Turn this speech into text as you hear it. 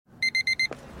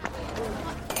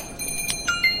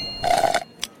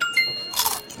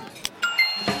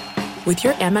With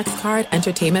your Amex card,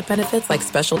 entertainment benefits like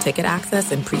special ticket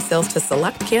access and pre-sales to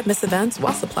select can't-miss events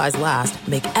while supplies last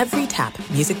make every tap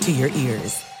music to your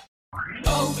ears.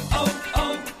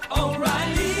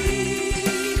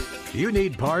 O'Reilly. You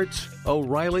need parts?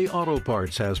 O'Reilly Auto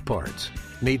Parts has parts.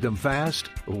 Need them fast?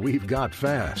 We've got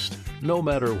fast. No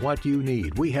matter what you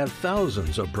need, we have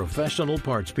thousands of professional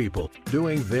parts people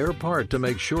doing their part to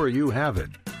make sure you have it.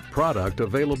 Product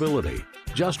availability.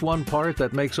 Just one part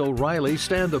that makes O'Reilly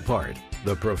stand apart.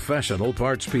 The professional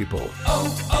parts people.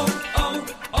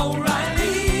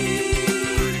 O'Reilly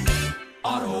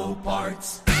Auto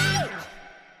Parts.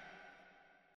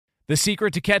 The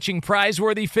secret to catching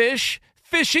prize-worthy fish?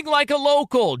 Fishing like a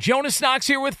local. Jonas Knox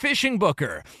here with Fishing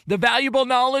Booker. The valuable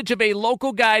knowledge of a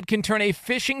local guide can turn a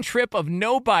fishing trip of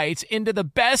no bites into the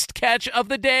best catch of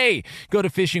the day. Go to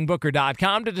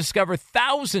fishingbooker.com to discover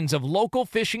thousands of local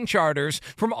fishing charters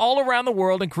from all around the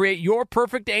world and create your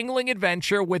perfect angling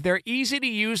adventure with their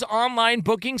easy-to-use online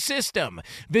booking system.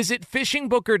 Visit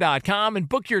fishingbooker.com and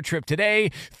book your trip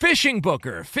today. Fishing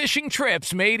Booker. Fishing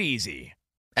trips made easy.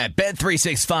 At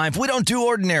Bet365, we don't do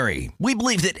ordinary. We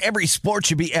believe that every sport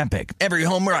should be epic. Every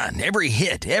home run, every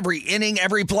hit, every inning,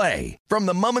 every play. From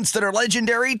the moments that are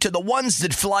legendary to the ones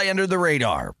that fly under the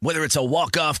radar. Whether it's a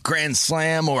walk-off grand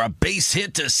slam or a base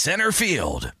hit to center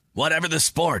field. Whatever the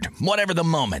sport, whatever the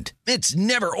moment. It's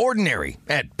never ordinary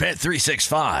at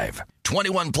Bet365.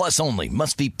 21 plus only.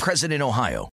 Must be present in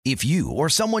Ohio. If you or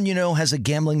someone you know has a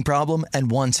gambling problem and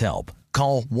wants help,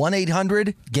 call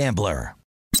 1-800-GAMBLER.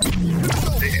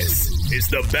 This is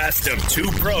the best of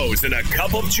two pros and a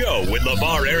cup of Joe with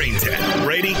LeVar Arrington,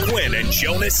 Brady Quinn, and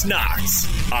Jonas Knox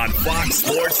on Fox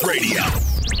Sports Radio.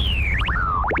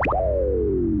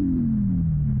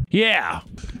 Yeah.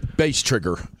 Bass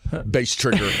trigger. Bass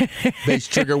trigger. Bass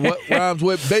trigger. What rhymes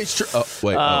with bass trigger? Oh,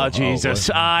 wait. Oh, Jesus.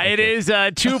 It is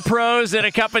Two Pros and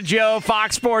a Cup of Joe,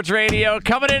 Fox Sports Radio,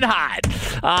 coming in hot.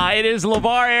 It is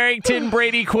LeVar Arrington,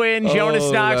 Brady Quinn, Jonas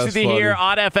Knox with you here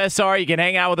on FSR. You can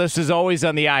hang out with us, as always,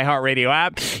 on the iHeartRadio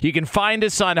app. You can find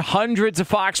us on hundreds of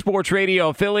Fox Sports Radio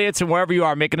affiliates and wherever you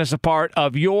are, making us a part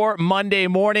of your Monday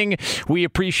morning. We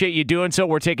appreciate you doing so.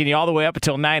 We're taking you all the way up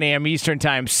until 9 a.m. Eastern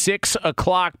Time, 6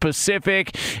 o'clock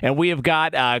Pacific, and we have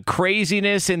got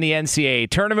craziness in the NCAA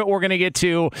tournament we're going to get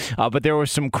to, but there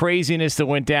was some craziness that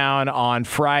went down on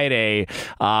Friday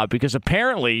because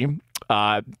apparently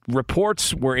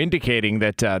reports were indicating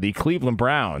that the Cleveland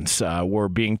Browns were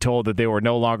being told that they were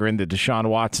no longer in the Deshaun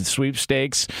Watson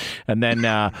sweepstakes. And then,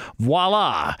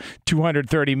 voila,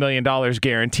 $230 million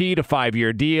guaranteed, a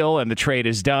 5-year deal, and the trade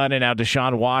is done. And now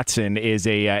Deshaun Watson is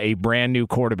a brand new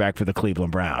quarterback for the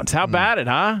Cleveland Browns. How about it,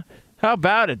 huh? How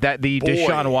about it,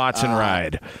 Deshaun Watson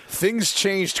ride? Things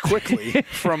changed quickly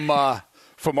from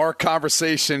our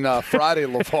conversation Friday,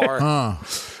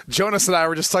 LeVar. Jonas and I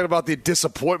were just talking about the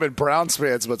disappointment Browns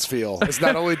fans must feel. It's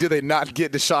not only do they not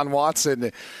get Deshaun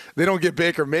Watson, they don't get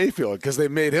Baker Mayfield because they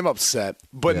made him upset.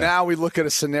 But now we look at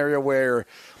a scenario where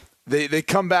they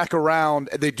come back around,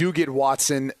 they do get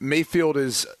Watson. Mayfield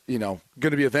is, going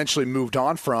to be eventually moved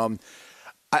on from.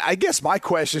 I guess my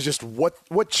question is just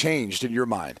what changed in your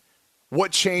mind?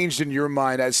 What changed in your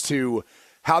mind as to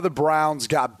how the Browns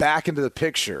got back into the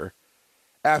picture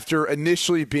after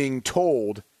initially being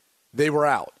told they were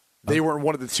out? They weren't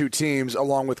one of the two teams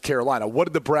along with Carolina. What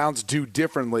did the Browns do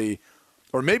differently?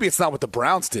 Or maybe it's not what the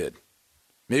Browns did.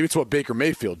 Maybe it's what Baker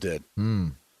Mayfield did.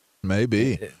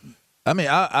 Maybe. I mean,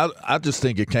 I just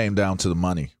think it came down to the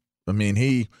money. I mean,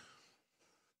 he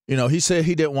said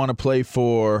he didn't want to play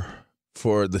for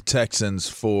the Texans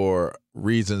for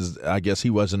reasons. I guess he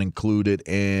wasn't included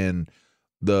in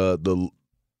the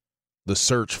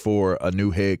search for a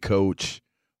new head coach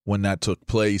when that took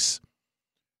place,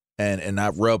 and I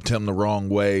rubbed him the wrong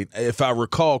way, if I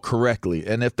recall correctly.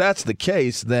 And if that's the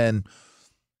case, then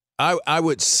I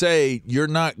would say you're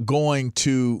not going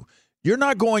to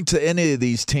any of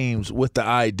these teams with the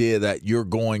idea that you're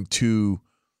going to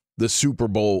the Super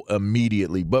Bowl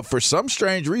immediately. But for some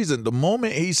strange reason, the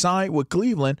moment he signed with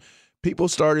Cleveland, people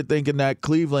started thinking that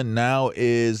Cleveland now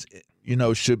is,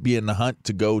 should be in the hunt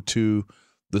to go to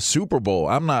the Super Bowl.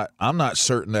 I'm not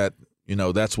certain that,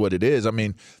 that's what it is. I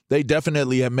mean, they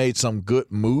definitely have made some good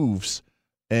moves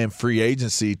in free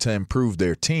agency to improve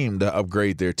their team, to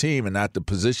upgrade their team, and at the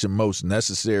position most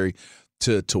necessary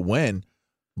to win.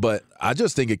 But I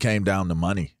just think it came down to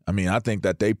money. I mean, I think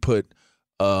that they put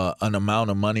an amount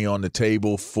of money on the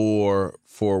table for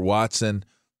Watson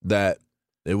that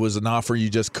it was an offer you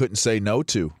just couldn't say no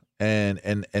to. And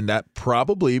that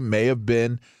probably may have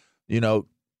been,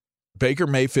 Baker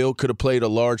Mayfield could have played a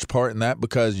large part in that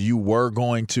because you were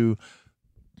going to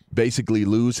basically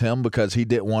lose him because he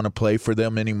didn't want to play for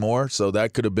them anymore. So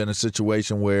that could have been a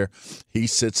situation where he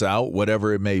sits out,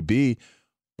 whatever it may be.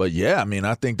 But, yeah, I mean,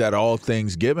 I think that all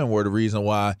things given were the reason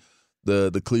why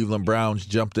the Cleveland Browns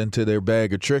jumped into their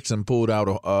bag of tricks and pulled out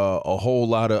a whole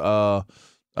lot of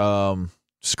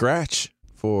scratch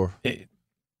for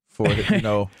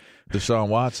Deshaun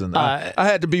Watson. I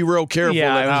had to be real careful in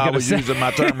how I was using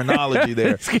my terminology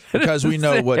there because we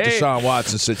know what Deshaun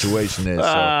Watson's situation is.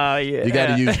 So you got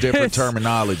to use different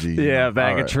terminology. Yeah,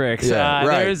 bag of tricks. Yeah,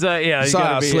 right.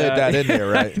 I slid that in there,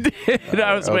 right?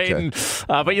 I was waiting,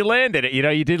 but you landed it.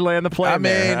 You did land the plane. I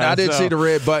mean, I did see the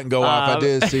red button go off. I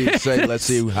did say, let's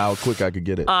see how quick I could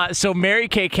get it. So Mary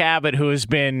Kay Cabot, who has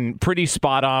been pretty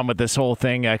spot on with this whole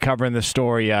thing, covering the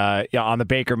story on the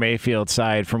Baker Mayfield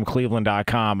side from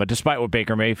Cleveland.com, despite what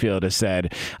Baker Mayfield has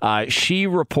said, she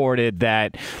reported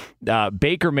that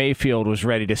Baker Mayfield was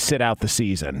ready to sit out the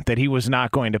season, that he was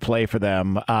not going to play for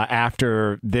them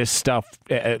after this stuff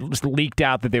leaked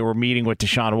out that they were meeting with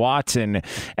Deshaun Watson,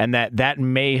 and that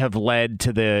may have led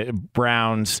to the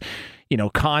Browns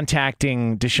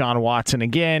contacting Deshaun Watson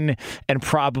again and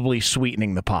probably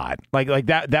sweetening the pot. Like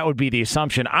that would be the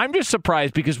assumption. I'm just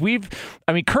surprised because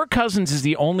Kirk Cousins is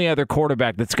the only other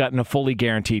quarterback that's gotten a fully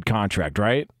guaranteed contract,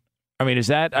 right? I mean, is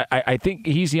that I think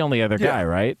he's the only other guy,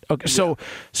 right? Okay, so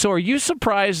are you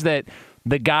surprised that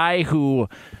the guy who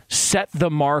set the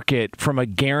market from a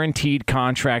guaranteed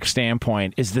contract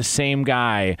standpoint is the same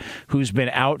guy who's been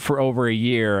out for over a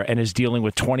year and is dealing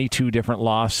with 22 different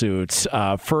lawsuits,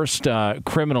 first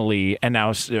criminally and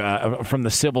now from the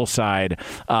civil side,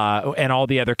 and all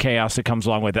the other chaos that comes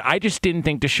along with it? I just didn't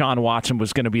think Deshaun Watson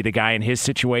was going to be the guy in his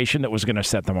situation that was going to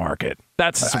set the market.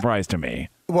 That's a surprise to me.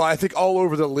 Well, I think all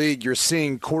over the league you're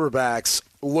seeing quarterbacks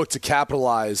look to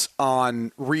capitalize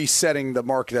on resetting the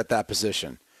market at that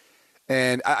position.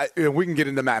 And we can get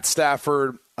into Matt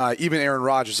Stafford, even Aaron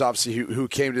Rodgers, obviously, who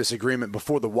came to this agreement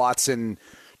before the Watson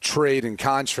trade and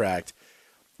contract.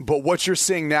 But what you're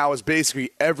seeing now is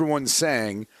basically everyone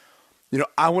saying,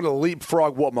 I want to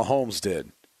leapfrog what Mahomes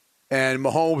did. And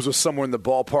Mahomes was somewhere in the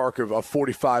ballpark of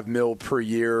 $45 million per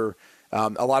year. A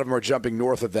lot of them are jumping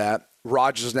north of that.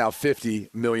 Rodgers is now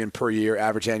 $50 million per year,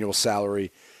 average annual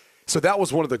salary. So that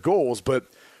was one of the goals. But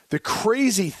the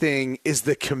crazy thing is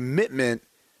the commitment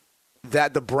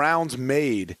that the Browns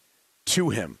made to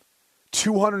him.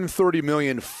 $230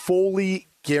 million fully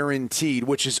guaranteed,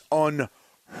 which is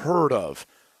unheard of.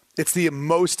 It's the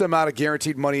most amount of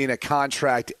guaranteed money in a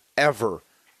contract ever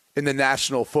in the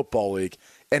National Football League,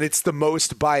 and it's the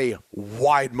most by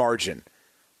wide margin.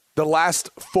 The last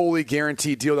fully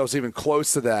guaranteed deal that was even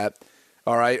close to that,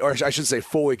 all right, or I shouldn't say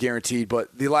fully guaranteed,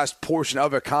 but the last portion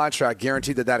of a contract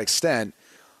guaranteed to that extent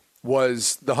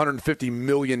was the $150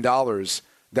 million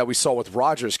that we saw with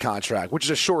Rodgers' contract, which is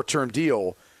a short-term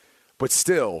deal, but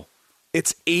still,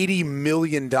 it's $80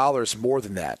 million more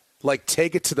than that. Like,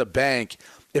 take it to the bank.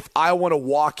 If I want to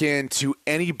walk into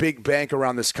any big bank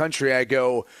around this country, I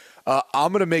go,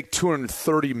 I'm going to make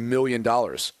 $230 million.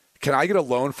 Can I get a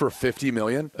loan for $50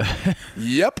 million?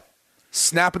 Yep.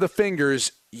 Snap of the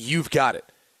fingers, you've got it.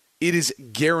 It is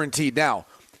guaranteed. Now,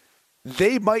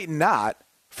 they might not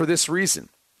for this reason.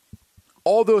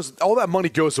 All that money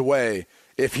goes away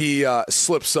if he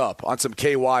slips up on some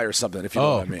KY or something, if you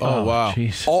know what I mean. Oh, wow.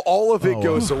 All of it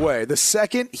goes away. The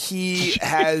second he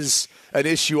has an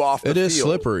issue off the field. It is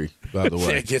slippery, by the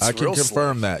way. I can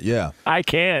confirm that, yeah. I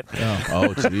can't.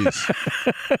 Oh,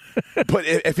 jeez. But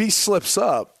if he slips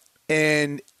up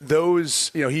and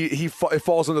those, it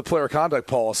falls under the player conduct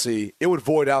policy, it would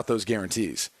void out those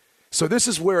guarantees. So this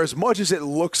is where, as much as it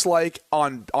looks like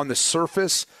on the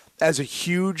surface as a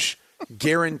huge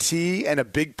guarantee and a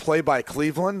big play by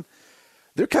Cleveland,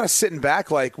 they're kind of sitting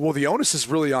back like, well, the onus is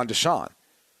really on Deshaun.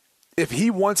 If he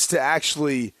wants to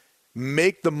actually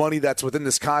make the money that's within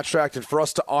this contract and for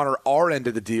us to honor our end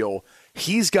of the deal,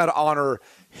 he's got to honor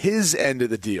his end of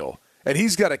the deal. And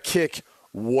he's got to kick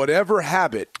whatever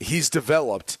habit he's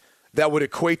developed that would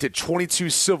equate to 22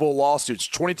 civil lawsuits,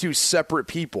 22 separate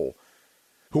people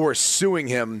who are suing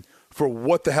him for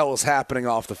what the hell is happening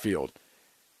off the field.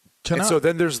 So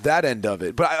then there's that end of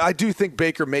it. But I do think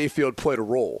Baker Mayfield played a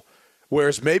role.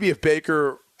 Whereas maybe if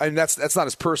Baker, that's not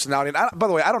his personality. And by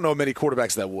the way, I don't know many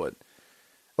quarterbacks that would.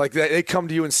 Like, they come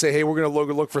to you and say, hey, we're going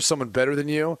to look for someone better than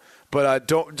you, but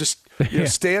don't just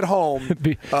stay at home,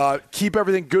 keep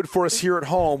everything good for us here at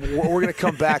home. We're going to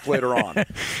come back later on.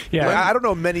 Yeah, I don't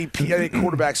know many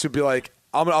quarterbacks who'd be like,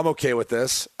 I'm okay with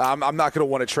this. I'm not going to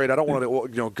want to trade. I don't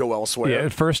want to go elsewhere. Yeah,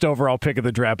 first overall pick of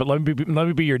the draft, but let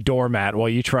me be your doormat while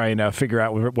you try and figure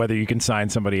out whether you can sign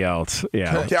somebody else.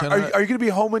 Yeah. Are you going to be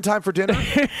home in time for dinner?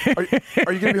 Are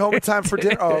you going to be home in time for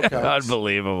dinner? Oh, okay.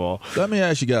 Unbelievable. Let me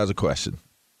ask you guys a question,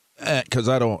 because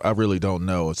I really don't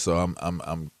know. So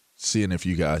I'm seeing if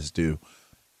you guys do.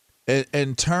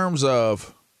 In terms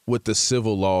of with the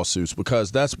civil lawsuits,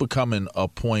 because that's becoming a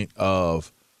point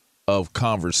of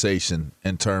conversation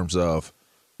in terms of,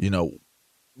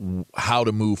 how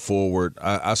to move forward.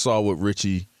 I saw what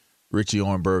Richie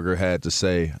Orenberger had to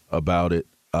say about it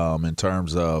in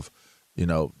terms of,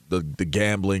 the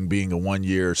gambling being a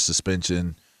 1-year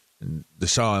suspension, and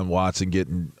Deshaun Watson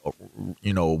getting,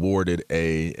 awarded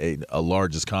a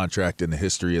largest contract in the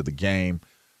history of the game.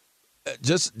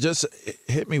 Just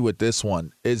hit me with this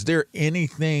one. Is there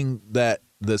anything that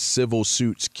the civil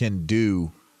suits can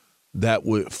do that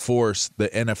would force the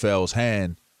NFL's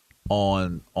hand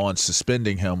on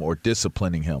suspending him or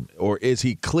disciplining him? Or is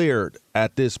he cleared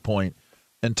at this point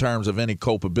in terms of any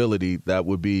culpability that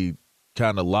would be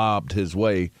kind of lobbed his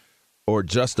way or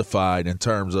justified in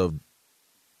terms of,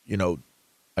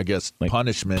 I guess, like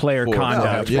punishment? Player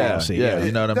conduct policy. Yeah,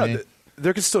 you know what I mean?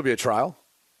 There could still be a trial.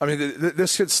 I mean,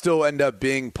 this could still end up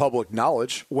being public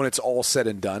knowledge when it's all said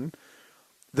and done.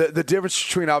 The difference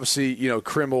between, obviously,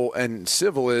 criminal and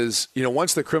civil is,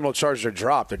 once the criminal charges are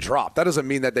dropped, they're dropped. That doesn't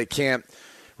mean that they can't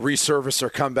resurface or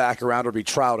come back around or be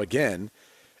trialed again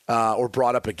or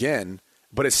brought up again,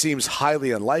 but it seems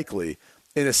highly unlikely.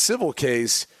 In a civil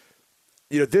case,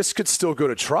 this could still go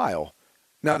to trial.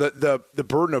 Now, the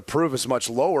burden of proof is much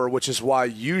lower, which is why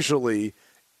usually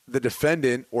the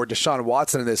defendant, or Deshaun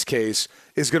Watson in this case,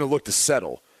 is going to look to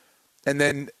settle. And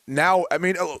then now, I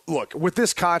mean, look, with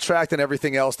this contract and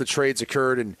everything else, the trades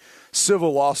occurred, and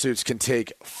civil lawsuits can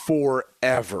take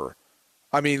forever.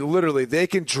 I mean, literally, they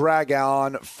can drag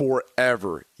on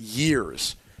forever,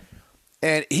 years.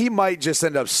 And he might just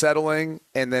end up settling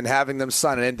and then having them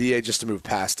sign an NDA just to move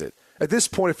past it. At this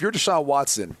point, if you're Deshaun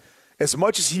Watson, as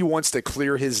much as he wants to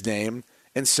clear his name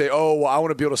and say, oh, well, I want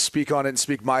to be able to speak on it and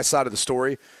speak my side of the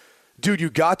story, dude,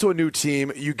 you got to a new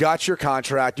team, you got your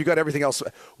contract, you got everything else.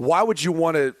 Why would you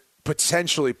want to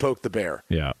potentially poke the bear?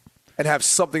 Yeah. And have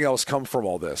something else come from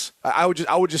all this? I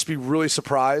would just be really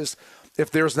surprised if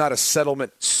there's not a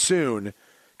settlement soon,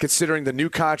 considering the new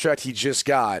contract he just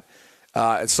got.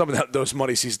 And some of those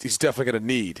monies he's definitely going to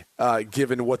need,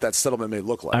 given what that settlement may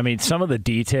look like. I mean, some of the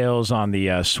details on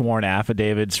the sworn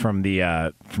affidavits from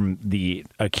the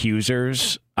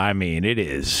accusers. I mean,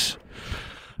 it's.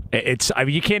 I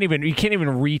mean, you can't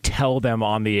even retell them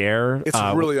on the air. It's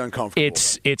really uncomfortable.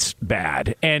 It's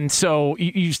bad, and so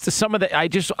some of the.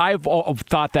 I've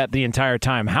thought that the entire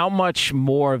time. How much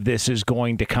more of this is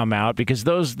going to come out? Because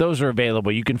those are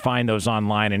available. You can find those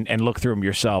online and look through them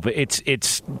yourself.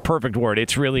 It's perfect word.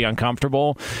 It's really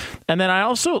uncomfortable, and then I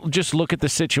also just look at the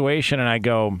situation and I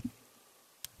go,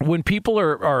 when people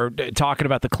are talking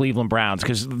about the Cleveland Browns,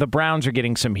 because the Browns are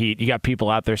getting some heat, you got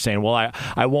people out there saying, well,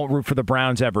 I won't root for the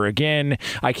Browns ever again.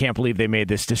 I can't believe they made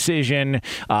this decision.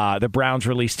 The Browns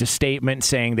released a statement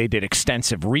saying they did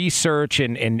extensive research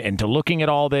into looking at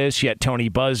all this, yet Tony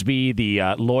Busby,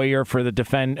 the lawyer for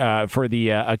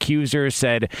the accusers,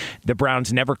 said the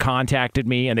Browns never contacted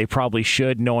me, and they probably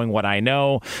should, knowing what I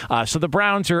know. So the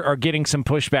Browns are getting some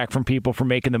pushback from people for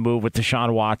making the move with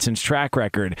Deshaun Watson's track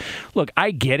record. Look, I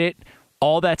get it.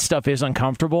 All that stuff is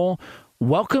uncomfortable.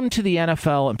 Welcome to the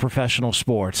NFL and professional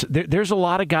sports. There's a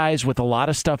lot of guys with a lot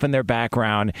of stuff in their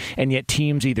background, and yet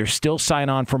teams either still sign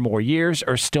on for more years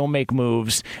or still make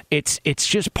moves. It's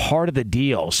just part of the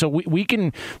deal. So we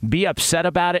can be upset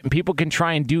about it, and people can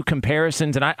try and do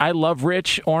comparisons. And I love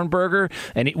Rich Orenberger,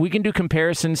 and we can do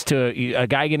comparisons to a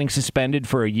guy getting suspended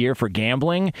for a year for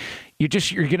gambling.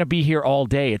 You're going to be here all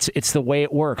day. It's the way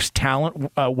it works.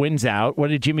 Talent wins out. What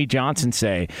did Jimmy Johnson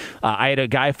say? I had a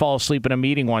guy fall asleep in a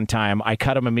meeting one time. I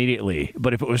cut him immediately.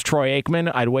 But if it was Troy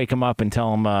Aikman, I'd wake him up and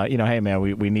tell him, hey man,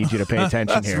 we need you to pay attention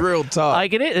That's here. That's real talk. I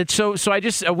get it. So I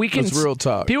just we can. That's real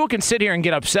talk. People can sit here and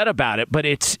get upset about it, but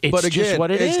it's again, just what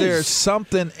it is. Is there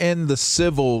something in the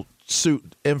civil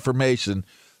suit information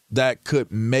that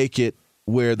could make it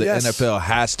where the NFL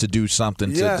has to do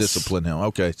something to discipline him?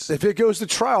 Okay. If it goes to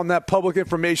trial and that public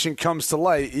information comes to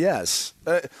light, yes.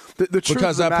 The truth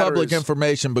because that public is,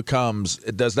 information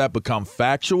does that become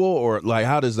factual, or like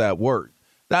how does that work?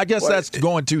 I guess that's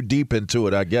going too deep into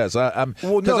it, I guess. I'm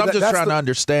just trying to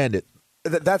understand it.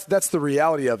 That's the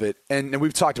reality of it, and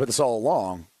we've talked about this all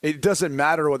along. It doesn't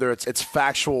matter whether it's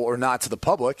factual or not to the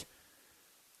public.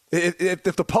 If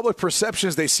the public perception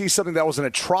is they see something that was in a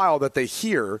trial that they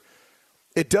hear,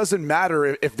 it doesn't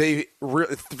matter if they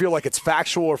feel like it's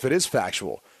factual or if it is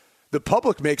factual. The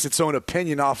public makes its own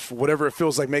opinion off whatever it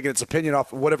feels like making its opinion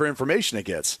off whatever information it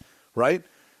gets, right?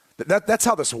 That's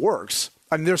how this works.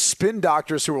 I mean, there's spin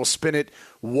doctors who will spin it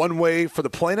one way for the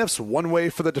plaintiffs, one way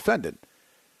for the defendant.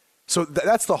 So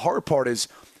that's the hard part is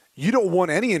you don't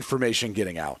want any information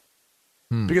getting out.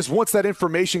 Because once that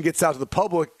information gets out to the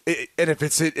public, and if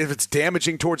it's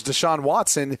damaging towards Deshaun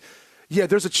Watson, yeah,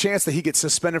 there's a chance that he gets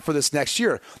suspended for this next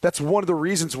year. That's one of the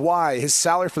reasons why his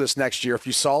salary for this next year, if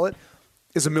you saw it,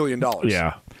 is $1 million.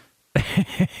 Yeah.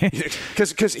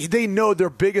 Because they know their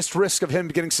biggest risk of him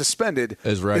getting suspended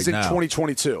is in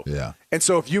 2022. Yeah. And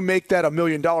so if you make that $1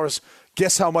 million,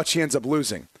 guess how much he ends up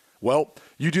losing? Well,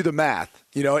 you do the math.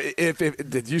 You know, if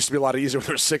it used to be a lot easier when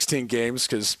there were 16 games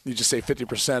because you just say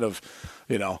 50% of,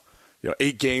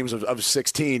 8 games of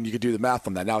 16, you could do the math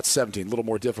on that. Now it's 17, a little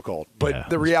more difficult.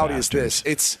 But the reality is this: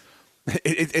 it's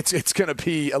going to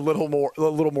be a little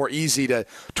more easy to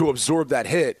absorb that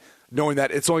hit, knowing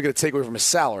that it's only going to take away from his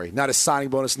salary, not his signing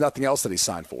bonus, nothing else that he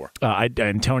signed for.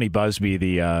 And Tony Busby,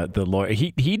 the lawyer,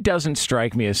 he doesn't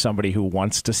strike me as somebody who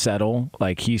wants to settle.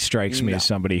 Like, he strikes me as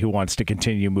somebody who wants to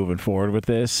continue moving forward with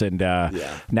this. And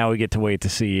now we get to wait to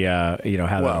see how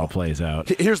that all plays out.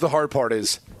 Here's the hard part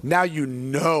is now you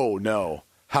know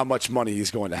how much money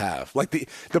he's going to have. Like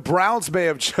the Browns may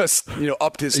have just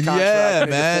upped his contract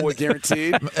and made it fully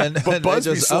guaranteed. But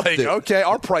Busby's like, okay,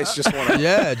 our price just went up.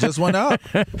 Yeah, it just went up.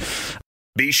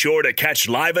 Be sure to catch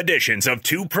live editions of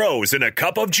Two Pros and a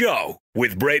Cup of Joe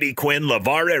with Brady Quinn,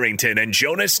 LeVar Arrington, and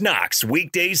Jonas Knox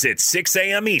weekdays at 6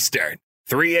 a.m. Eastern,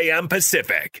 3 a.m.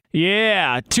 Pacific.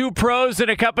 Yeah, Two Pros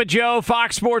and a Cup of Joe,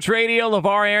 Fox Sports Radio,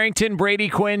 LeVar Arrington, Brady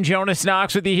Quinn, Jonas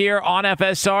Knox with you here on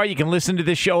FSR. You can listen to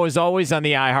the show, as always, on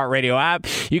the iHeartRadio app.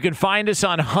 You can find us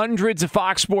on hundreds of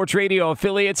Fox Sports Radio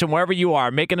affiliates and wherever you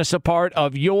are, making us a part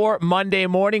of your Monday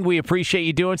morning. We appreciate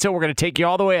you doing so. We're going to take you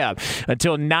all the way up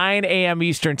until 9 a.m.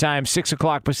 Eastern Time, 6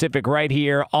 o'clock Pacific, right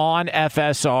here on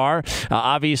FSR.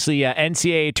 Obviously,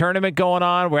 NCAA tournament going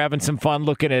on. We're having some fun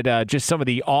looking at just some of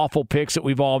the awful picks that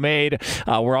we've all made.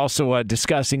 We're also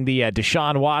discussing the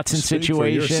Deshaun Watson situation. For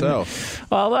yourself.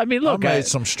 Well, I mean, look, I made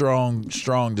some strong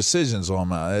decisions on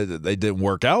my. They didn't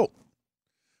work out,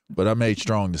 but I made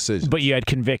strong decisions. But you had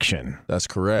conviction. That's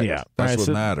correct. Yeah, that's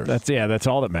what matters. That's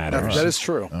all that matters. That is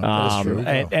true.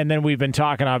 And then we've been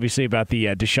talking obviously about the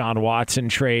Deshaun Watson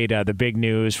trade. The big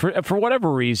news for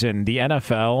whatever reason, the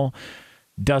NFL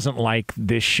doesn't like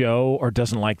this show or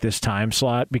doesn't like this time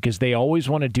slot because they always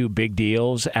want to do big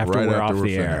deals after we're off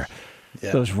the air.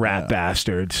 Yeah. Those rat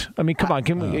bastards. I mean, come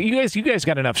on. You guys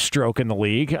got enough stroke in the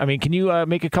league. I mean, can you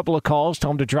make a couple of calls,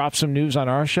 tell them to drop some news on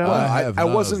our show? I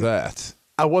wasn't that.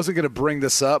 I wasn't going to bring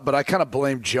this up, but I kind of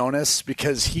blame Jonas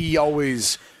because he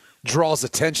always draws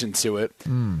attention to it,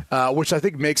 which I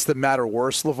think makes the matter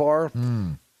worse,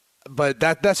 LeVar. But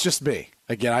that's just me.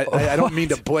 Again, I don't mean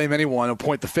to blame anyone or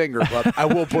point the finger, but I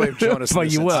will blame Jonas.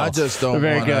 But you will. I just don't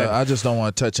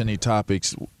want to touch any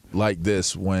topics like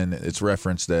this when it's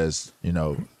referenced as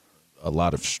a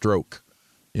lot of stroke.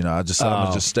 I'm gonna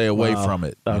just stay away from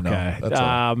it. Okay. That's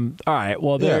all. All right.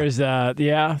 Well, there's there's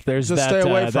just that. Stay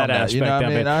away from that aspect. You know what I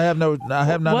mean? I have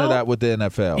none of that with the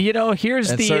NFL. Here's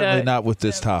and the certainly not with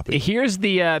this topic. Here's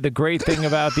the great thing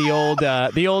about the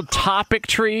old topic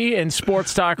tree in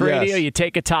sports talk radio. You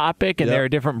take a topic, and there are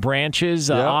different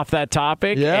branches off that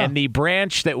topic. And the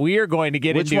branch that we are going to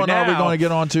get Which into one now, are we going to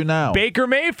get onto now? Baker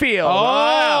Mayfield.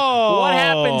 What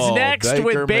happens next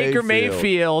with Baker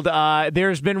Mayfield?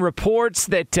 There's been reports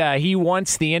that he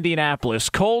wants the Indianapolis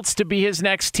Colts to be his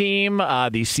next team.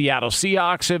 The Seattle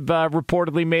Seahawks have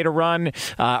reportedly made a run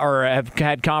or have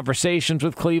had conversations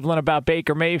with Cleveland about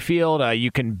Baker Mayfield. You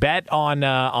can bet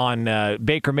on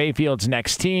Baker Mayfield's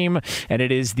next team, and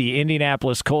it is the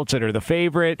Indianapolis Colts that are the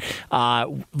favorite.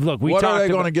 Look, what are they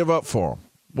going to give up for him?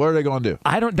 What are they going to do?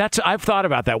 I've thought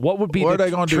about that. What would be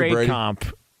the trade comp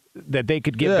that they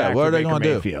could give back for Baker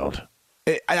Mayfield?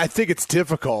 I think it's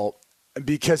difficult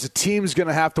because a team's going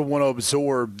to have to want to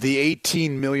absorb the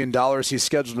 $18 million he's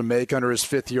scheduled to make under his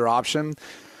fifth-year option.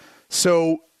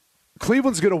 So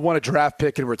Cleveland's going to want a draft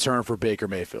pick in return for Baker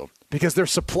Mayfield because they're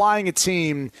supplying a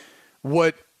team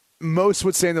what most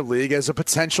would say in the league as a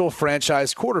potential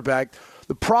franchise quarterback.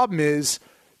 The problem is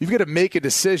you've got to make a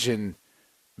decision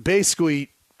basically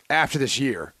after this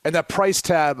year, and that price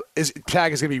tag is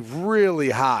going to be really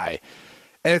high,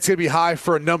 and it's going to be high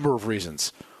for a number of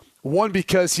reasons. One,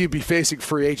 because he'd be facing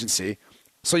free agency,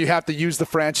 so you have to use the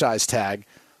franchise tag.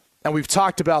 And we've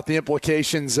talked about the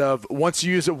implications of once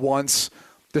you use it once,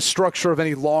 the structure of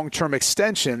any long-term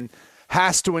extension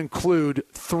has to include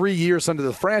 3 years under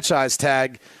the franchise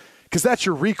tag because that's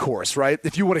your recourse, right?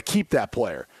 If you want to keep that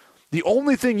player. The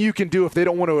only thing you can do if they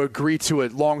don't want to agree to a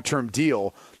long-term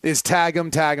deal is tag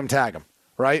him,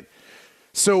 right?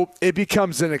 So it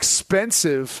becomes an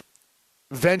expensive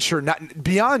venture, not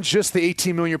beyond just the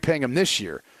 $18 million you're paying him this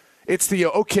year. It's the,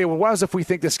 okay, well, what if we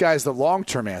think this guy's the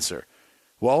long-term answer?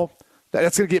 Well,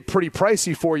 that's going to get pretty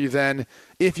pricey for you then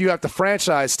if you have to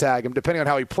franchise tag him, depending on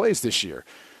how he plays this year.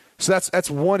 So that's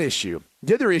one issue.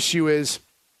 The other issue is,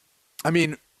 I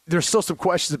mean, there's still some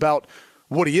questions about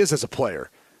what he is as a player.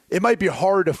 It might be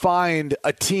hard to find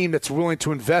a team that's willing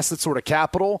to invest that sort of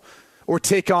capital or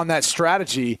take on that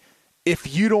strategy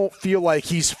if you don't feel like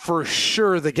he's for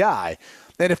sure the guy.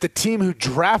 And if the team who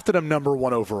drafted him number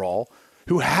 1 overall,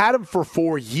 who had him for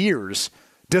 4 years,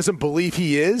 doesn't believe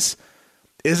he is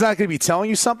not going to be telling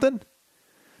you something.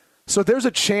 So there's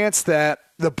a chance that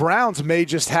the Browns may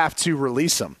just have to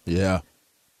release him. Yeah.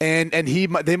 And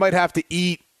they might have to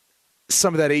eat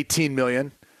some of that $18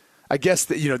 million. I guess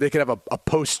that, they could have a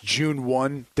post-June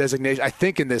 1 designation, I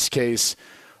think, in this case.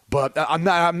 But I'm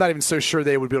not even so sure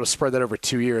they would be able to spread that over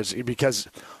 2 years because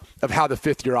of how the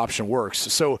fifth-year option works.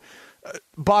 So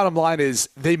bottom line is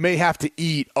they may have to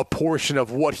eat a portion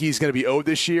of what he's going to be owed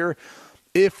this year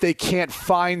if they can't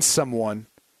find someone,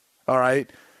 all right,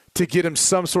 to get him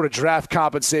some sort of draft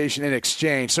compensation in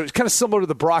exchange. So it's kind of similar to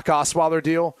the Brock Osweiler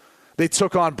deal. They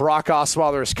took on Brock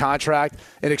Osweiler's contract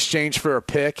in exchange for a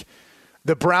pick.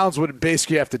 The Browns would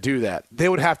basically have to do that. They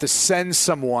would have to send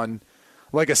someone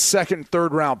like a second,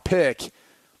 third-round pick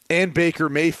and Baker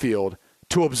Mayfield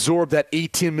to absorb that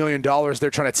 $18 million they're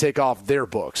trying to take off their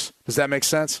books. Does that make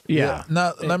sense? Yeah.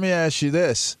 Now, let me ask you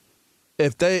this.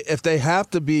 If they have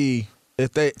to be –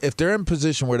 if they're in a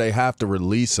position where they have to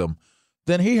release him,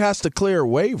 then he has to clear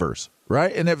waivers,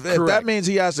 right? And if that means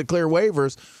he has to clear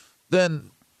waivers,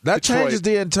 then – that changes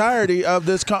the entirety of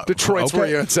this Detroit's where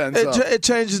your ends up. It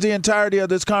changes the entirety of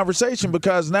this conversation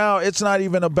because now it's not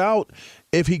even about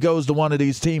if he goes to one of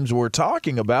these teams we're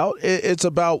talking about. It's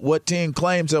about what team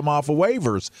claims him off of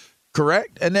waivers,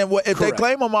 correct? And then if they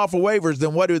claim him off of waivers,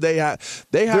 then what do they have?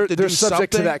 They're subject do something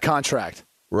to that contract.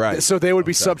 Right. So they would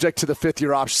be subject to the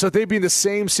fifth-year option. So they'd be in the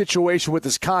same situation with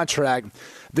this contract.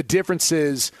 The difference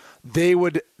is they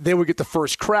would get the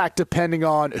first crack depending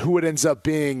on who it ends up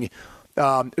being.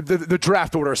 The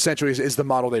draft order essentially is the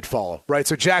model they'd follow, right?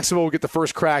 So Jacksonville would get the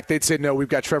first crack. They'd say, no, we've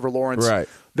got Trevor Lawrence. Right.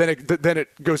 Then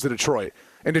it goes to Detroit.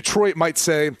 And Detroit might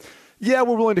say, yeah,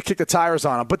 we're willing to kick the tires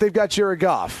on him, but they've got Jared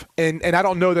Goff. And I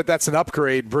don't know that that's an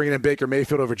upgrade bringing in Baker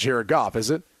Mayfield over Jared Goff, is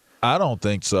it? I don't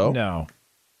think so. No.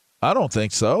 I don't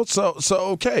think so. So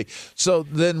okay. So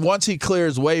then once he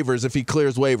clears waivers, if he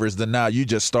clears waivers, then now you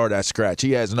just start at scratch.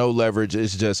 He has no leverage.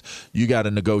 It's just you got to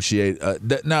negotiate.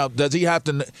 Now, does he have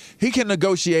to? He can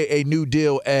negotiate a new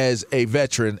deal as a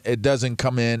veteran. It doesn't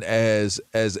come in as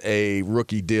a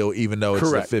rookie deal, even though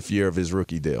it's the fifth year of his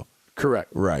rookie deal.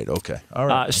 Correct. Right. Okay. All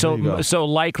right. So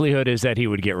likelihood is that he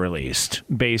would get released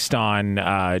based on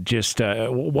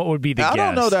what would be the guess? I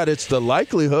don't know that it's the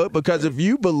likelihood because if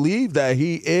you believe that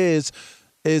he is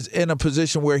in a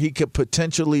position where he could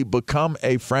potentially become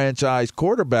a franchise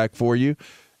quarterback for you,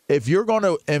 if you're going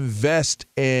to invest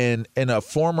in a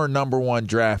former number 1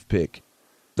 draft pick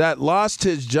that lost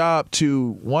his job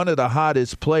to one of the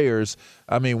hottest players,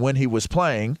 I mean, when he was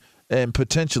playing, and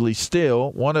potentially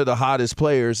still one of the hottest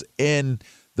players in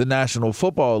the National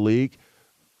Football League.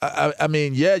 I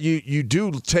mean, yeah, you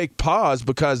do take pause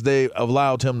because they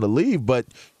allowed him to leave, but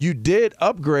you did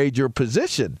upgrade your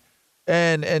position.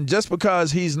 And just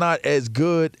because he's not as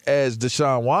good as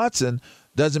Deshaun Watson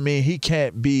doesn't mean he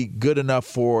can't be good enough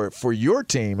for your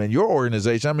team and your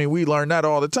organization. I mean, we learn that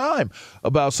all the time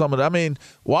about some of them. I mean,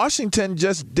 Washington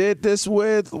just did this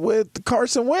with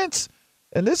Carson Wentz.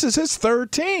 And this is his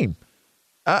third team.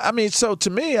 I mean, so to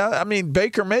me, I mean,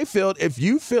 Baker Mayfield, if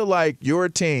you feel like you're a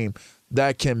team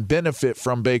that can benefit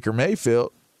from Baker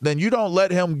Mayfield, then you don't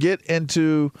let him get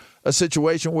into a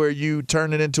situation where you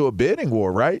turn it into a bidding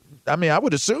war, right? I mean, I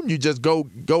would assume you just go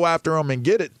after him and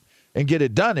get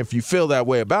it done if you feel that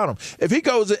way about him. If he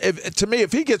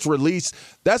gets released,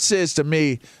 that says to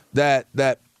me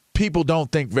that people don't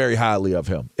think very highly of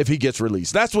him if he gets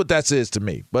released. That's what that says to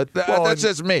me. But that's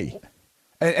just me.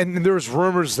 And there was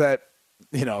rumors that,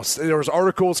 there was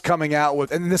articles coming out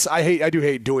with, and this I do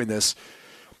hate doing this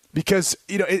because,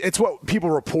 it's what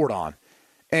people report on.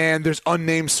 And there's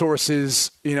unnamed sources,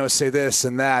 say this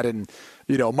and that. And,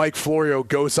 Mike Florio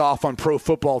goes off on Pro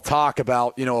Football Talk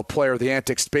about, a player, the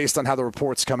antics based on how the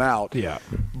reports come out. Yeah.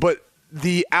 But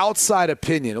the outside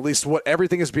opinion, at least what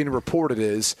everything is being reported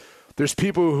is, there's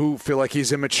people who feel like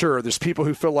he's immature. There's people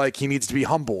who feel like he needs to be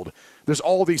humbled. There's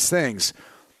all these things.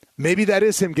 maybe that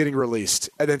is him getting released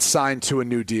and then signed to a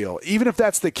new deal. Even if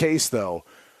that's the case, though,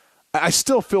 I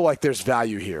still feel like there's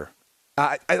value here.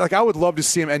 I would love to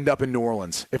see him end up in New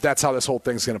Orleans if that's how this whole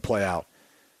thing's going to play out.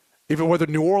 Even whether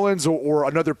New Orleans or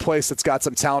another place that's got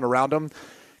some talent around him,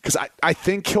 because I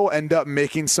think he'll end up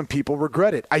making some people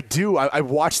regret it. I do. I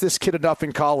watched this kid enough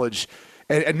in college,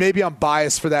 and maybe I'm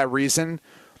biased for that reason,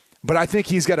 but I think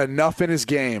he's got enough in his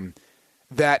game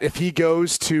that if he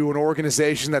goes to an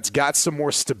organization that's got some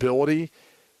more stability,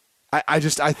 I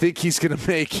think he's going to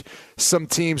make some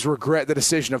teams regret the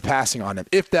decision of passing on him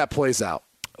if that plays out.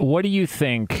 What do you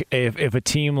think if a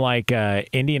team like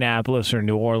Indianapolis or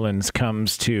New Orleans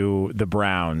comes to the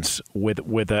Browns with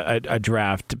a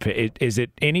draft? Is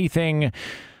it anything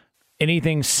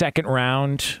second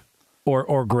round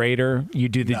or greater? You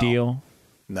do the deal?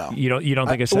 No, you don't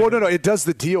think it's. Well, no, it does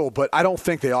the deal, but I don't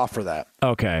think they offer that.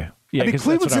 Okay, yeah. I mean,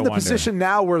 Cleveland's in the position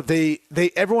now where they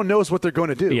everyone knows what they're going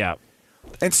to do. Yeah,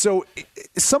 and so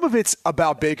some of it's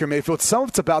about Baker Mayfield. Some of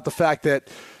it's about the fact that.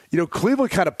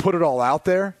 Cleveland kind of put it all out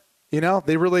there. They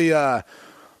really,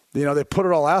 they put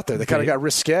it all out there. They kind of got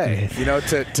risque,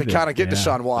 to kind of get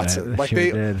Deshaun Watson. Like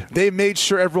they made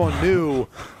sure everyone knew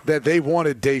that they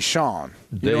wanted Deshaun.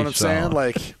 You know what I'm saying?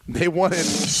 Like they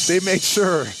made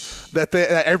sure that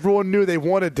everyone knew they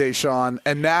wanted Deshaun,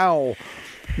 and now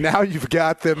you've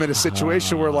got them in a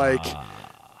situation where like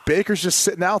Baker's just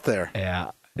sitting out there.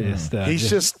 Yeah, he's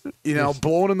just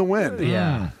blowing in the wind.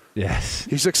 Yeah. Yes.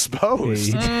 He's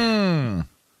exposed.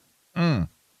 And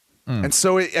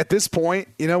so at this point,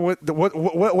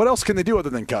 what else can they do other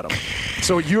than cut him?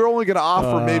 So you're only going to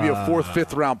offer maybe a 4th,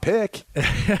 5th round pick.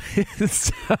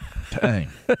 Dang.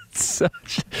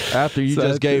 After you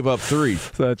just gave up 3.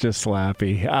 Such a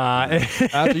slappy.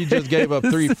 After you just gave up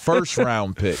 3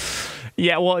 first-round picks.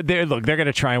 Yeah, well, they're going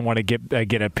to try and want to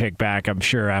get a pick back, I'm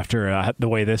sure, after the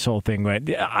way this whole thing went.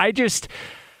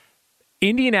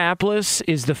 Indianapolis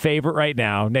is the favorite right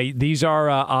now. Now, these are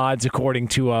odds according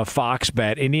to Fox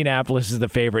Bet. Indianapolis is the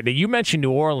favorite. Now, you mentioned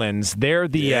New Orleans. They're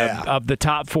of the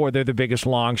top 4, they're the biggest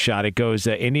long shot. It goes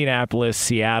Indianapolis,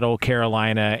 Seattle,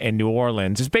 Carolina, and New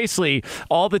Orleans. It's basically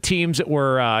all the teams that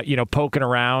were, poking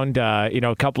around,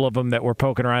 a couple of them that were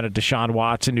poking around at Deshaun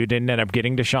Watson who didn't end up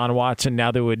getting Deshaun Watson.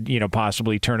 Now they would,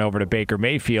 possibly turn over to Baker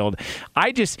Mayfield.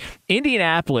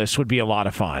 Indianapolis would be a lot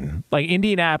of fun. Like,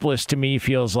 Indianapolis, to me,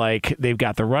 feels like they've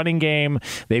got the running game.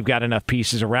 They've got enough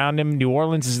pieces around him. New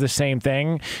Orleans is the same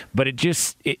thing. But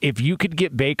if you could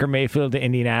get Baker Mayfield to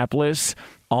Indianapolis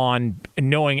on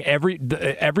knowing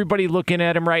everybody looking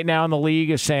at him right now in the league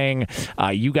is saying,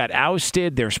 you got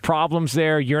ousted. There's problems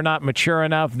there. You're not mature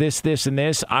enough. This, and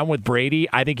this. I'm with Brady.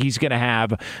 I think he's going to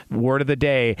have, word of the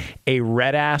day, a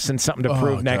red ass and something to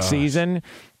prove next season.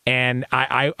 And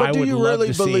I would love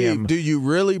to see him. Do you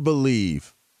really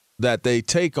believe that they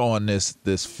take on this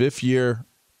fifth year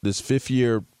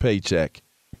paycheck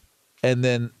and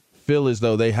then feel as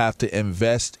though they have to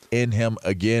invest in him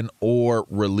again or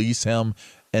release him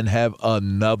and have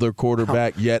another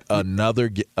quarterback yet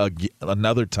another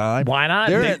time? Why not?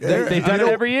 They've done it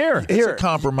every year. It's a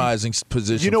compromising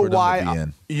position for them to be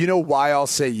in. You know why I'll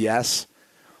say yes?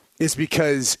 Is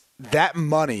because that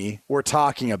money we're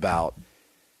talking about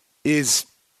is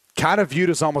kind of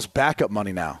viewed as almost backup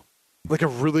money now. Like a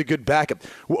really good backup.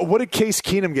 What did Case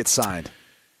Keenum get signed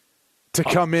to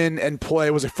come in and play?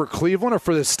 Was it for Cleveland or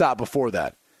for the stop before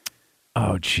that?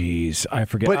 Oh, geez, I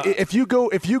forget. But if you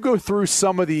go through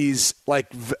some of these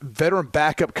like veteran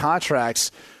backup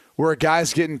contracts where a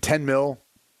guy's getting $10 million,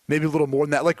 maybe a little more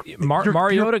than that, like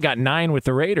Mariota got $9 million with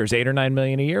the Raiders, $8 or $9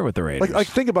 million a year with the Raiders. Like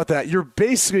think about that. You're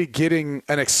basically getting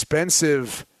an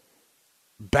expensive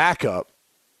backup,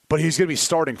 but he's going to be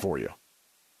starting for you.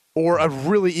 Or a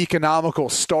really economical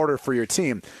starter for your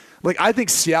team. Like, I think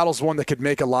Seattle's one that could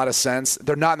make a lot of sense.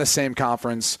 They're not in the same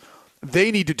conference.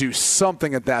 They need to do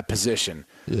something at that position.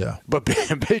 Yeah. But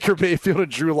Baker Mayfield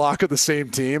and Drew Lock are the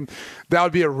same team. That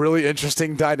would be a really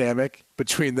interesting dynamic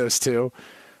between those two.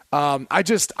 I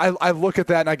look at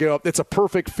that and I go, it's a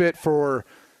perfect fit for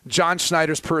John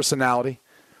Schneider's personality.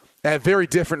 And very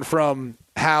different from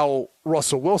how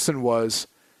Russell Wilson was.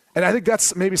 And I think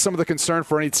that's maybe some of the concern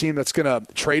for any team that's going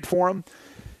to trade for him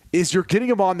is you're getting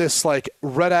him on this like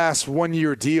red ass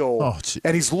 1-year deal,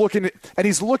 and he's looking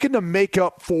to make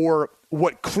up for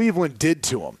what Cleveland did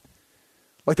to him.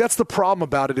 Like that's the problem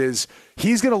about it is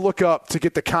he's going to look up to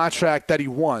get the contract that he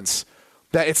wants.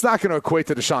 That it's not going to equate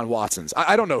to Deshaun Watson's.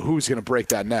 I don't know who's going to break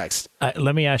that next.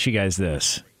 Let me ask you guys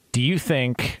this: do you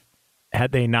think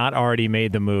had they not already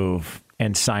made the move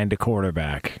and signed a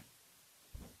quarterback?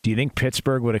 Do you think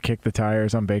Pittsburgh would have kicked the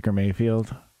tires on Baker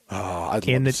Mayfield? Oh, I'd love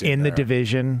in to see it the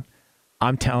division?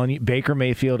 I'm telling you, Baker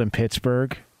Mayfield in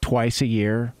Pittsburgh twice a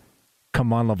year.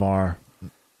 Come on, LeVar.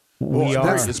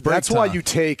 That's why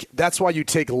you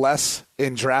take less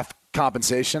in draft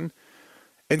compensation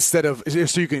instead of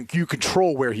so you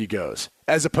control where he goes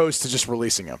as opposed to just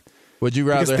releasing him. Would you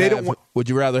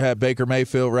rather have Baker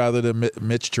Mayfield rather than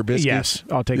Mitch Trubisky? Yes,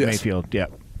 I'll take Mayfield. Yeah.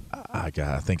 I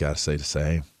think I'd say the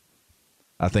same.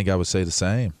 I think I would say the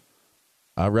same.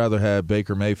 I'd rather have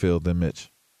Baker Mayfield than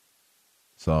Mitch.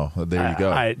 So there you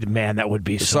go. Man, that would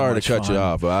be so sorry much to cut fun. you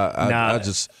off, but I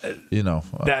just,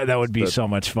 that would be so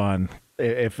much fun.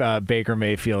 If Baker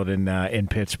Mayfield in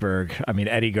Pittsburgh, I mean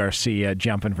Eddie Garcia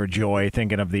jumping for joy,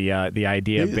 thinking of the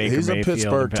idea of Baker Mayfield. He's a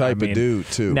Pittsburgh type of dude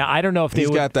too. Now I don't know if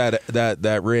he's got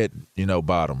that red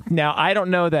bottom. Now I don't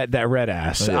know that red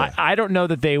ass. Yeah. I don't know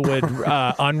that they would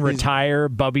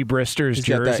unretire Bubby Brister's he's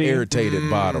jersey. Got that irritated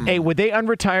bottom. Hey, would they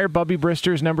unretire Bubby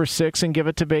Brister's number 6 and give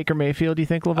it to Baker Mayfield? Do you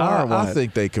think, LeVar? Or what? I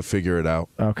think they could figure it out.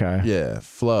 Okay. Yeah,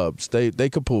 Flubs. They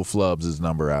could pull Flubs'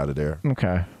 number out of there.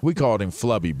 Okay. We called him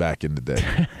Flubby back in the day.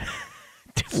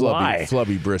 Why?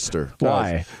 Flubby Brister.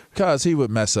 Why? Because he would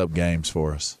mess up games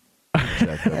for us.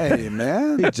 Hey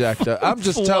man, he jacked up. I'm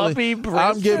just telling.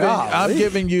 I'm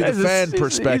giving you the fan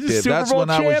perspective. That's when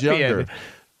I was younger.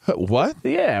 What?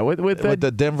 Yeah, with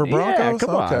the Denver Broncos. Yeah,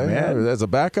 come on, man. As a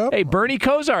backup. Hey, Bernie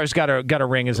Kosar's got a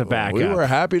ring as a backup. We were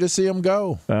happy to see him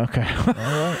go. Okay, all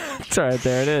right. That's all right.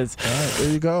 There it is. All right, there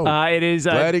you go. It is.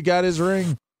 Glad he got his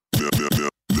ring.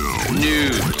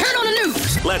 News. Turn on the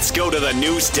news. Let's go to the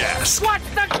news desk. What's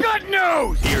the good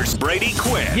news? Here's Brady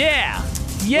Quinn. Yeah.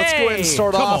 Yay. Let's go ahead and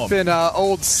start off in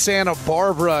old Santa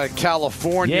Barbara,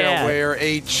 California, where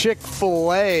a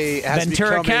Chick-fil-A has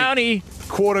Ventura become County,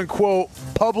 quote-unquote,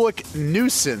 public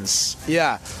nuisance.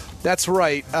 Yeah, that's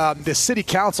right. The city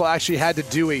council actually had to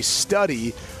do a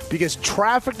study because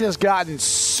traffic has gotten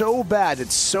so bad,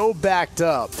 it's so backed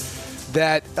up,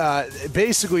 that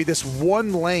basically this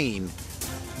one lane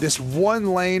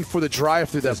for the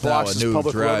drive-through that blocks this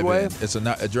public roadway. It's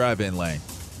a drive-in lane.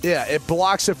 Yeah, it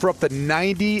blocks it for up to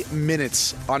 90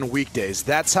 minutes on weekdays.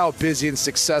 That's how busy and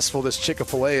successful this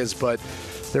Chick-fil-A is, but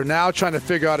they're now trying to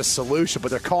figure out a solution,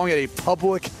 but they're calling it a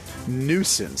public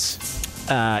nuisance.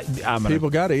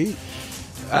 People got to eat.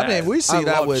 I mean, we see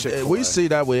that with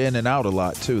In-N-Out a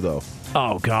lot too, though.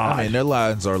 Oh God! I mean, their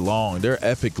lines are long. They're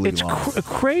epically long. It's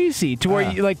crazy to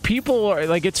where people are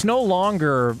like. It's no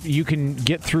longer you can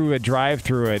get through a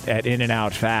drive-through at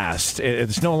In-N-Out fast.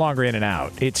 It's no longer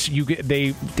In-N-Out.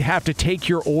 They have to take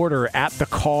your order at the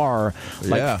car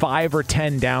 5 or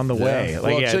 10 down the way.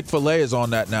 Well, Chick-fil-A is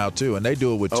on that now too, and they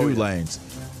do it with two lanes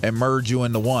and merge you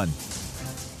into one.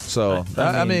 So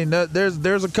I mean,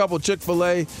 there's a couple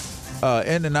Chick-fil-A.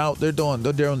 In-N-Out, they're doing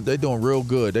real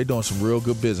good. They're doing some real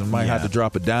good business. Might have to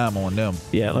drop a dime on them.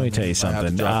 Yeah, let me tell you something.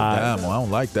 Have to drop a dime on. I don't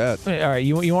like that. All right,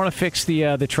 you want to fix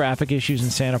the traffic issues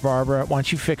in Santa Barbara? Why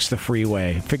don't you fix the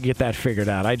freeway? Get that figured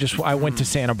out. I went to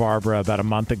Santa Barbara about a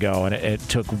month ago, and it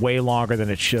took way longer than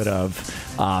it should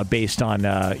have, based on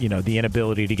the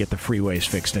inability to get the freeways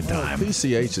fixed in time.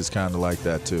 PCH is kind of like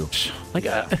that too.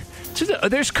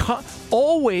 There's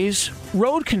always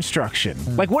road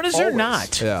construction. Like, when is there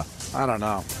not? Yeah. I don't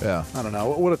know. Yeah. I don't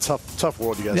know. What a tough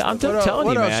world you guys live in. I'm telling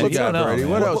you, man.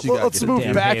 What else you got? Let's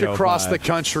move back across the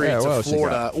country to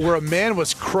Florida, where a man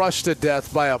was crushed to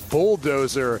death by a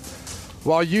bulldozer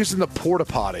while using the porta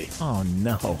potty. Oh,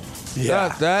 no. Yeah.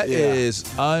 That is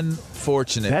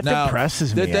unfortunate. That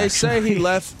depresses me. Did they say he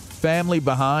left family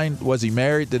behind? Was he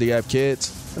married? Did he have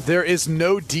kids? There is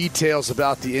no details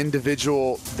about the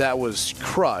individual that was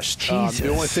crushed. The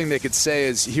only thing they could say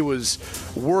is he was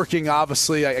working,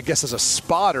 obviously, I guess, as a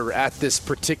spotter at this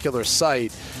particular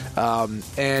site. And,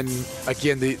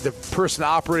 again, the person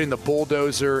operating the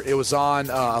bulldozer, it was on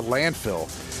a landfill.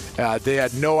 They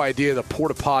had no idea the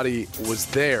porta potty was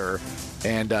there.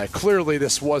 And clearly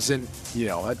this wasn't,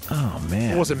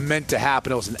 it wasn't meant to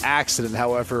happen. It was an accident,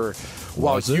 however.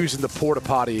 While using the porta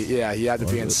potty, he had to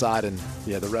be inside, and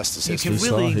the rest is history. You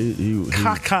can really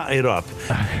caca it up.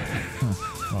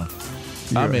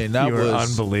 I mean, that was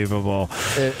unbelievable.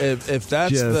 If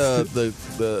that's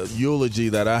the eulogy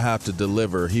that I have to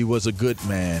deliver, he was a good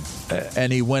man,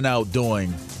 and he went out doing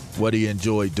what he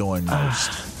enjoyed doing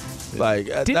most.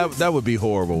 That would be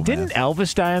horrible. Didn't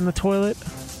Elvis die on the toilet?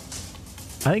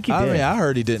 I think he did. I mean, I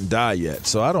heard he didn't die yet,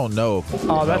 so I don't know.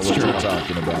 That's what true. You're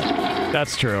talking about.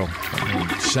 That's true. I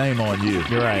mean, shame on you.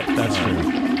 You're right. That's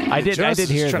true. I did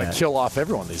hear that. Trying to kill off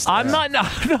everyone these days. I'm not. No.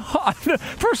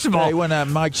 First of all, he went at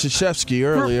Mike Krzyzewski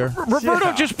earlier.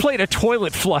 Roberto just played a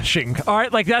toilet flushing. All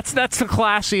right, like that's the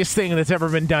classiest thing that's ever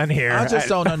been done here. I just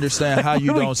don't understand how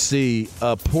you don't see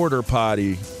a porta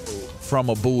potty from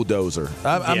a bulldozer.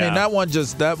 I mean, that one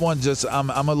just. I'm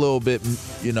a little bit,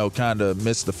 kind of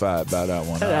mystified by that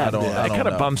one. I don't. That kind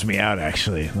of bums me out,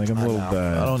 actually. Like I'm a little.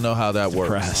 I don't know how that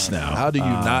works now. How do you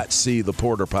not see the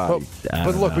porter potty?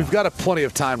 But look, we've got plenty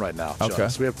of time right now. Okay,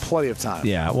 so we have plenty of time.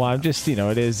 Yeah. Well, I'm just.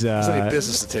 It is. There's any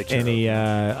business to take care of.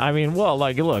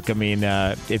 Look.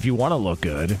 If you want to look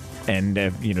good. And,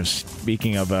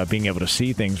 speaking of being able to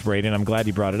see things, Braden, I'm glad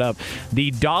you brought it up. The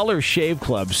Dollar Shave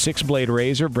Club 6-blade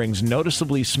razor brings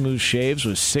noticeably smooth shaves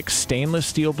with 6 stainless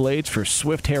steel blades for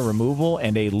swift hair removal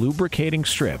and a lubricating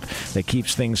strip that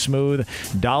keeps things smooth.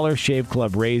 Dollar Shave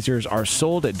Club razors are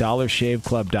sold at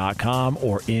dollarshaveclub.com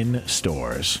or in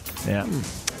stores. Yeah.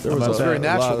 It was very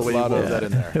natural the way you wove that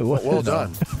in there. Well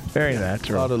done. Very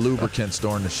natural. A lot of lubricants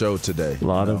during the show today. A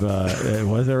lot of,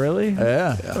 was there really?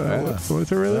 Yeah. Was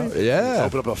there really? Yeah.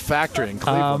 Open up a factory in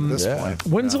Cleveland at this point.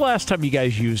 When's the last time you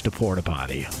guys used a porta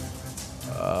potty?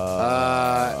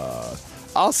 I'll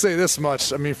say this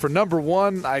much. I mean, for number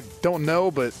one, I don't know,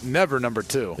 but never number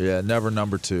two. Yeah, never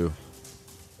number two.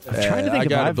 I'm trying to think. I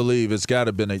gotta believe it's got to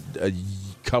have been a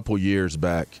couple years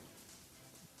back.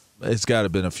 It's got to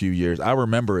have been a few years. I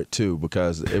remember it too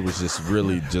because it was just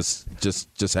really just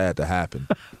had to happen.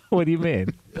 What do you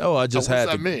mean? Oh, I just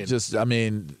had to. Mean?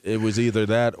 It was either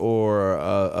that or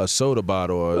a soda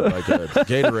bottle or like a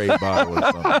Gatorade bottle or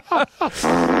something.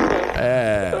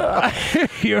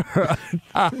 You're